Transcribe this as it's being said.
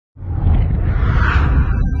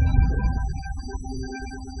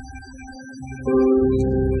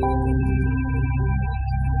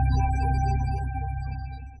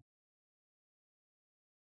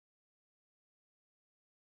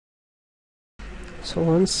So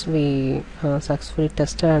once we successfully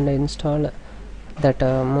tested and installed that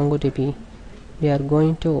MongoDB, we are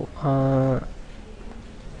going to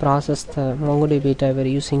process the MongoDB driver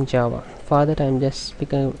using Java. For that, I'm just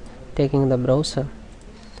taking the browser.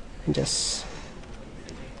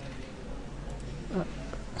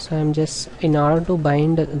 So I'm just, in order to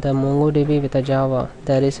bind the MongoDB with a Java,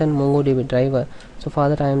 there is a MongoDB driver. So for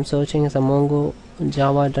that, I am searching as a Mongo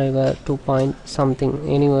Java driver 2 point something,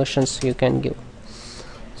 any versions you can give.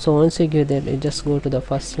 So once you give that, you just go to the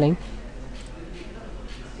first link.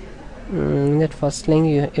 In that first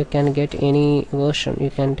link, you can get any version. You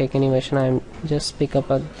can take any version. I'm just pick up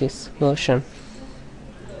this version.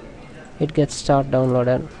 It gets start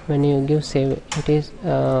downloaded. When you give save, it is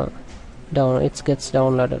it gets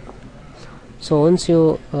downloaded. So once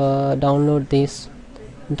you download this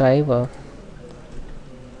driver,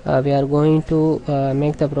 we are going to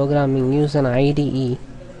make the programming use an IDE.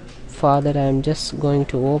 For that, I am just going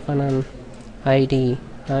to open an IDE.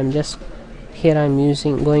 I'm just here I'm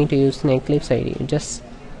going to use an Eclipse IDE. Just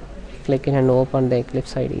click it and open the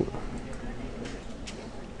Eclipse IDE.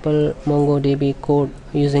 Pull MongoDB code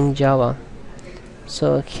using Java.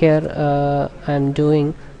 So here I'm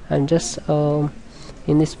just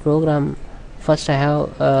in this program, first I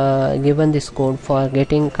have given this code for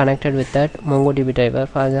getting connected with that MongoDB driver.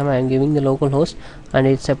 For example, I am giving the localhost and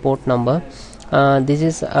its a port number. This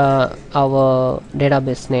is our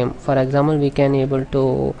database name. For example, we can able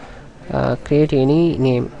to create any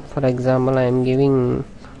name. For example, I am giving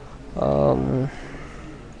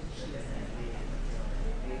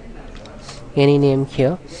any name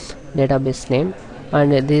here, database name,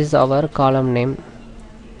 and this is our column name.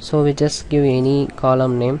 So we just give any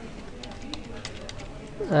column name.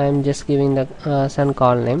 I am just giving the sun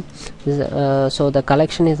call name. So the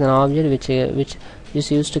collection is an object which is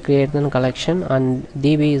used to create the collection, and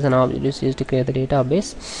DB is an object which is used to create the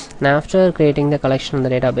database. And after creating the collection in the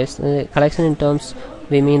database, collection in terms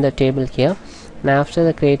we mean the table here. And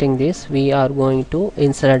after creating this, we are going to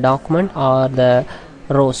insert a document or the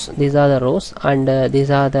rows. These are the rows, and these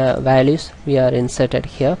are the values we are inserted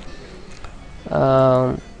here.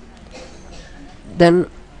 Then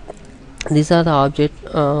these are the object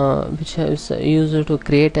which is used to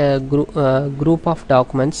create a group of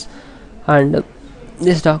documents, and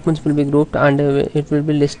these documents will be grouped and it will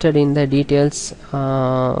be listed in the details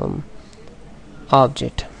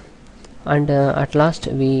object. And at last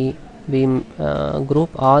we group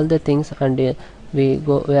all the things, and we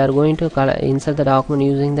are going to insert the document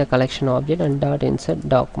using the collection object and dot insert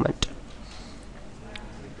document.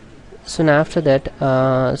 Soon after that,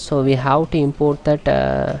 so we have to import that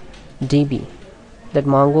DB, that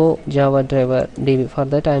Mongo Java driver DB. For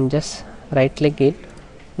that, I am just right click it,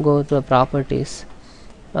 go to the properties.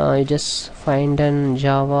 You just find an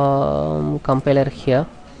Java compiler here.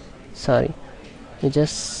 Sorry, you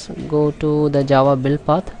just go to the Java build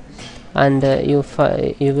path, and you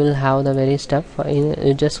will have the very step.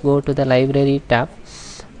 You just go to the library tab,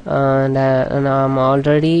 and I'm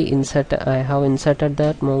already I have inserted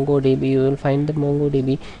that MongoDB. You will find the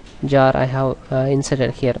MongoDB jar I have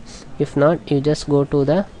inserted here. If not, you just go to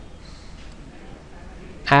the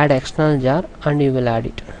add external jar and you will add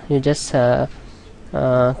it. You just click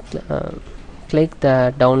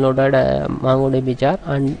the downloaded MongoDB jar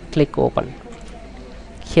and click open.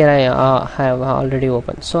 Here I have already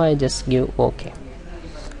opened, so I just give OK.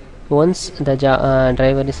 Once the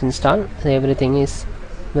driver is installed, everything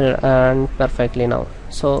will run perfectly now.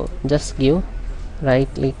 So just give right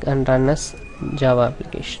click and run as Java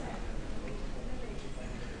application.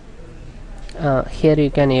 Here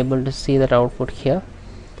you can able to see that output here.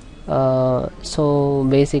 So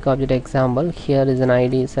basic object example, here is an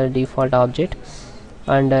ID, is a default object,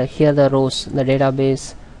 and here the rows, the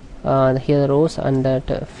database, here the rows, and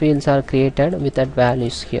that fields are created with that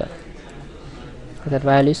values here. That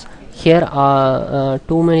values here are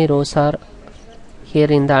too many rows are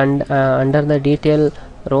here in the under the detail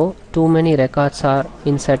row. Too many records are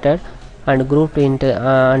inserted and grouped into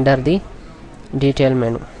under the detail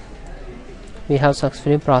menu. We have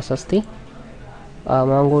successfully processed the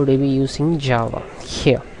MongoDB using Java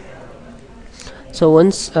here. So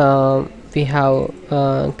once we have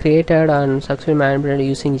created and successfully manipulated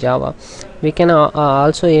using Java, we can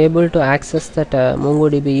also able to access that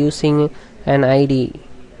MongoDB using an IDE.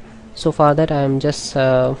 So for that, I am just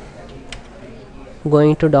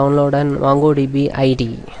going to download an MongoDB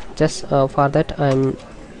IDE. Just for that, I am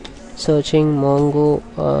searching MongoVUE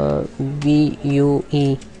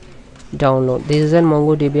download. This is a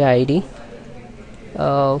MongoDB IDE.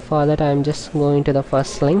 For that, I am just going to the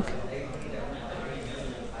first link.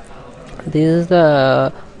 This is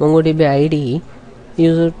the MongoDB IDE.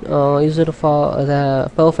 used for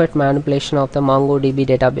the perfect manipulation of the MongoDB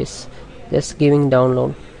database. Just giving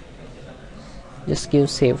download, just give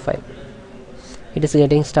save file. It is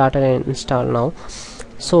getting started and installed now.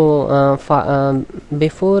 So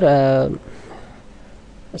before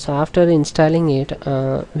so after installing it,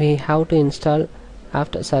 we have to install,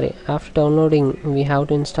 after downloading, we have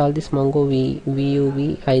to install this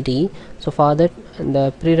MongoVUE IDE. So for that,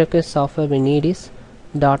 the prerequisite software we need is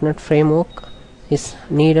 .NET framework is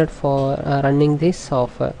needed for running this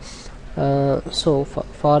software. So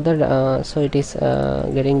for that, so it is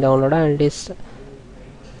getting downloaded, and it is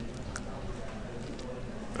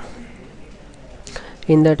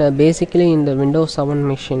in that basically in the Windows 7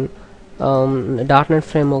 machine, .NET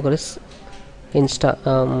framework is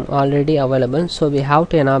already available, so we have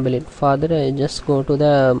to enable it. Further, just go to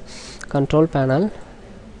the control panel.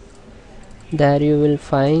 There you will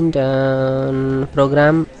find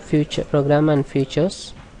program and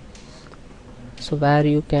features. So where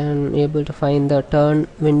you can able to find the turn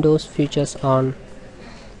Windows features on.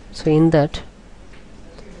 So in that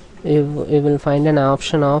you will find an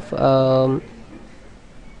option of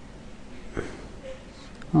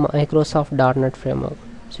Microsoft .NET framework.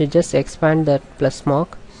 So you just expand that plus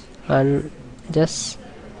mark and just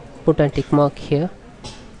put a tick mark here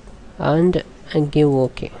and give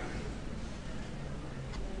OK.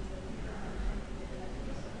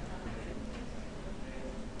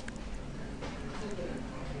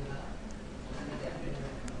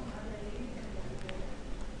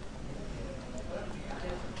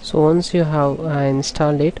 So once you have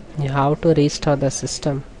installed it, you have to restart the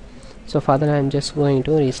system. So further, I am just going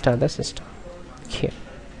to restart the system here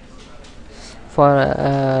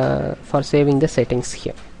for saving the settings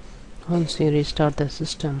here. Once you restart the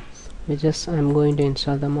system, I'm going to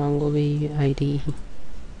install the MongoVUE IDE.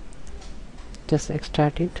 Just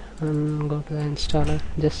extract it and go to the installer.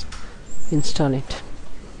 Just install it.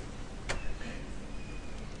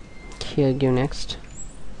 Here, give next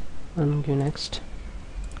and give next.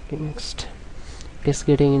 Give next. It is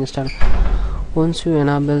getting installed. Once you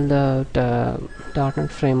enable the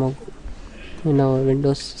 .NET framework in our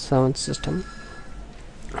Windows 7 system,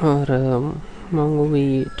 our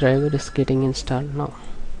MongoVUE driver is getting installed now.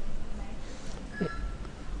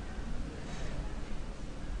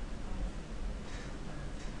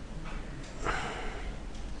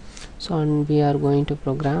 So and we are going to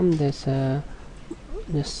program this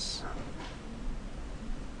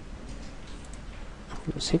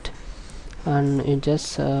use it. And it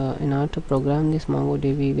just in order to program this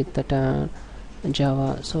MongoDB with the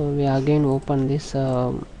Java, so we again open this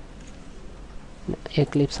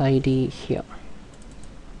Eclipse IDE here.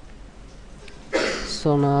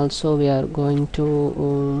 So now also we are going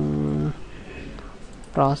to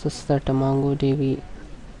process that MongoDB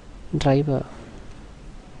driver.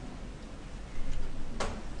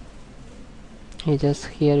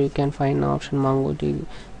 Here you can find option MongoDB.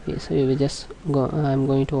 So we just go. I'm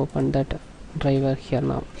going to open that driver here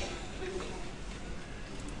now.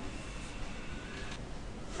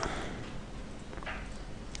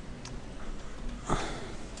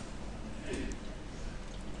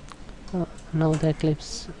 Now the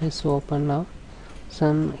Eclipse is open now.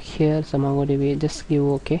 So here the MongoDB, just give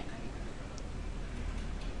OK.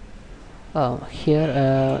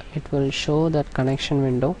 Here it will show that connection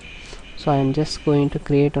window. So I am just going to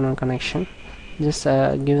create a connection. Just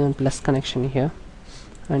give a plus connection here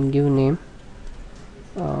and give name.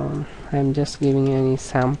 I am just giving any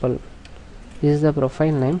sample. This is the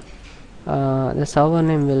profile name. The server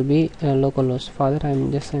name will be localhost. For that I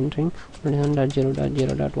am just entering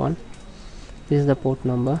 21.0.0.1. This is the port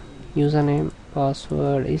number. Username,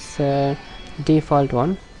 password is default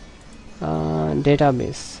one.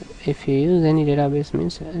 Database, if you use any database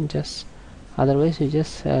means just, otherwise you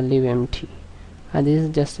just leave empty. And this is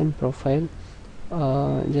just in profile.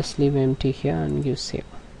 Just leave empty here and give save.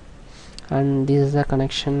 And this is the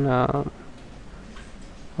connection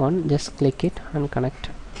one. Just click it and connect.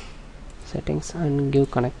 Settings and give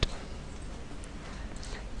connect.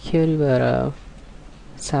 Here your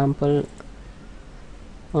sample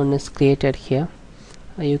one is created here.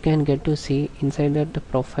 You can get to see inside that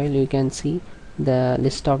profile. You can see the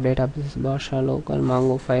list of databases: Barsha, local,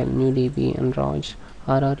 MongoFile, NewDB, and Raj,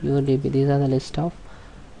 RR, URDB. These are the list of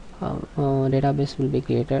database will be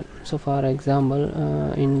created. So for example,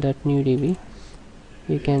 in that NewDB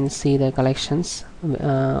you can see the collections.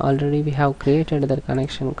 Already we have created the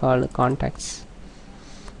connection called contacts.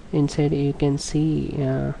 Inside you can see,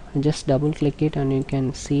 just double click it and you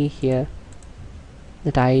can see here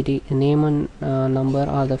that ID, name and number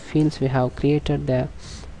are the fields we have created there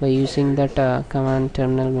by using that command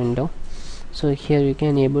terminal window. So here you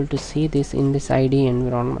can able to see this in this IDE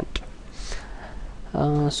environment.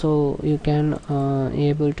 So you can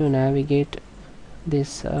able to navigate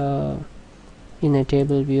this in a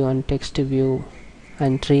table view and text view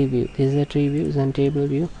and tree view. This is a tree view and table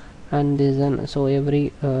view, and this is so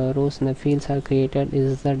every rows and the fields are created.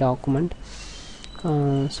 This is the document.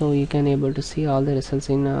 So you can able to see all the results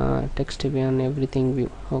in text view and everything view.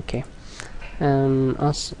 Okay,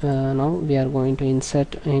 now we are going to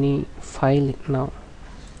insert any file now,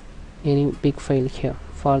 any big file here.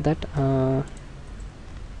 For that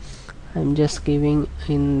I'm just giving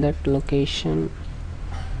in that location,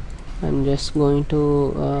 I'm just going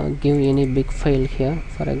to give any big file here.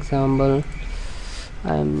 For example,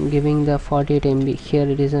 I'm giving the 48 MB. Here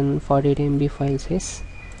it is in 48 MB file size,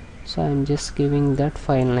 so I'm just giving that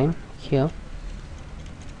file name here.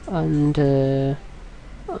 And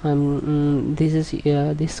this is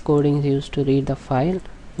this coding is used to read the file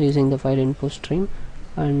using the file input stream.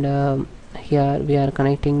 And here we are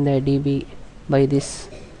connecting the DB by this.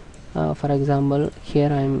 For example, here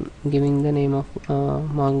I'm giving the name of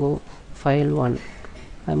Mongo file 1.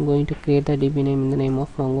 I'm going to create the DB name in the name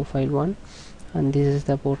of Mongo file 1, and this is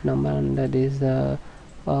the port number, and this is the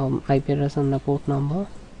IP address and the port number.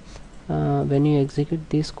 When you execute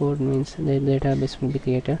this code, means the database will be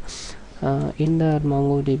created. In the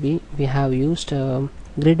MongoDB we have used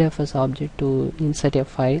gridfs object to insert a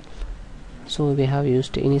file, so we have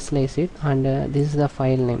used to initialize it, and this is the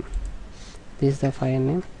file name. This is the file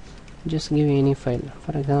name. Just give any file.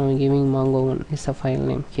 For example, I'm giving Mongo1 is a file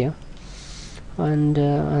name here, and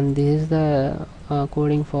this is the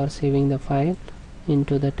coding for saving the file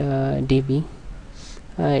into that DB.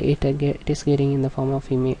 It is getting in the form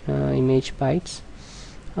of image bytes,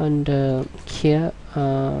 and here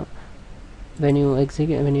when you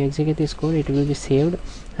execute this code, it will be saved.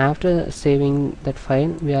 After saving that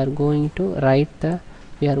file, we are going to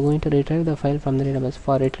retrieve the file from the database.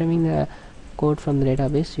 For retrieving the code from the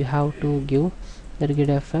database, you have to give the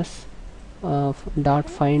gridfs dot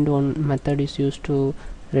find one method is used to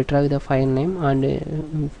retrieve the file name,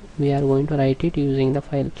 and we are going to write it using the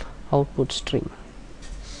file output string.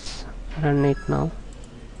 Run it now.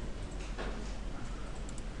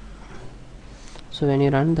 So when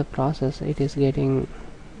you run the process, it is getting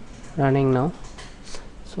running now.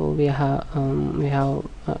 So we have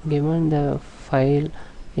given the file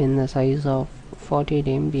in the size of 48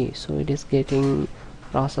 MB, so it is getting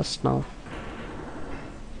processed now.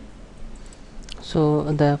 So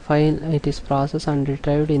the file, it is processed and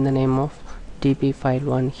retrieved in the name of db file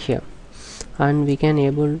 1 here, and we can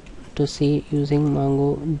able to see using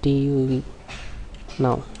MongoDB.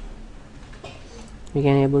 Now we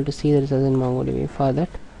can able to see the results in MongoDB. For that,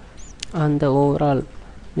 and the overall,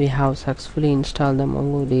 we have successfully installed the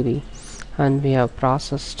MongoDB, and we have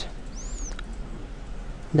processed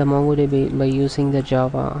the MongoDB by using the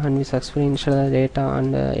Java, and we successfully installed the data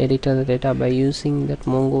and edited the data by using that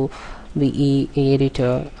MongoVUE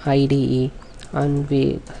editor IDE, and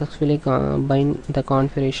we successfully bind the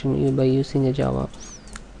configuration by using the Java.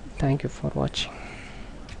 Thank you for watching.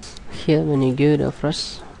 Here when you give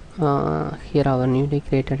refresh, here our newly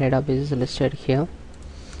created database is listed here,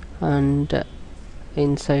 and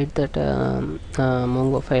inside that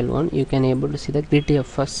Mongo file 1, you can able to see the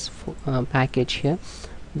gridfs package here,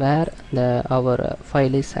 where our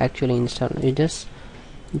file is actually installed. You just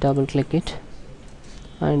double click it,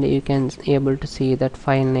 and you can able to see that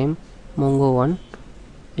file name Mongo1.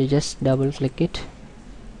 You just double click it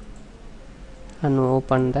and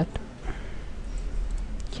open that.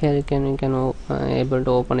 Here you can able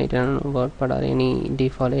to open it in WordPad or any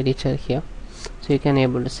default editor here. So you can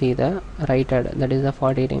able to see the writer, that is the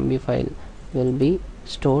 48 MB file, will be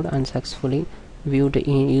stored and successfully viewed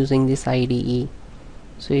using this IDE.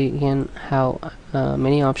 So you can have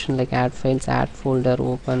many options like add files, add folder,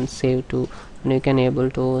 open, save to, and you can able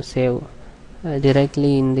to save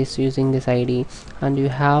directly in this using this IDE. And you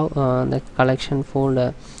have the collection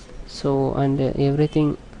folder. So and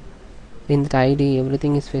everything in the IDE,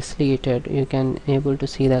 everything is facilitated. You can able to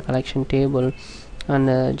see the collection table, and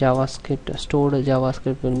JavaScript, stored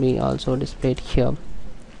JavaScript will be also displayed here.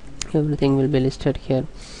 Everything will be listed here.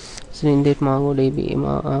 So in that MongoDB,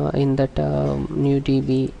 in that new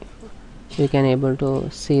DB, you can able to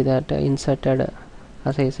see that inserted,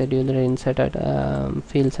 as I said, you inserted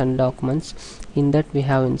fields and documents. In that we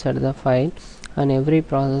have inserted the file, and every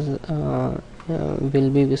process will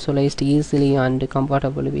be visualized easily and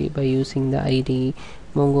comfortably by using the IDE,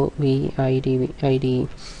 MongoVUE IDE.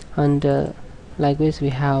 And likewise, we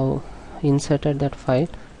have inserted that file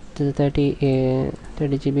to the 30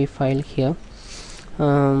 GB file here.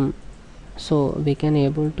 So we can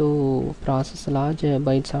able to process large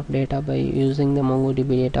bytes of data by using the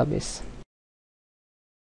MongoDB database.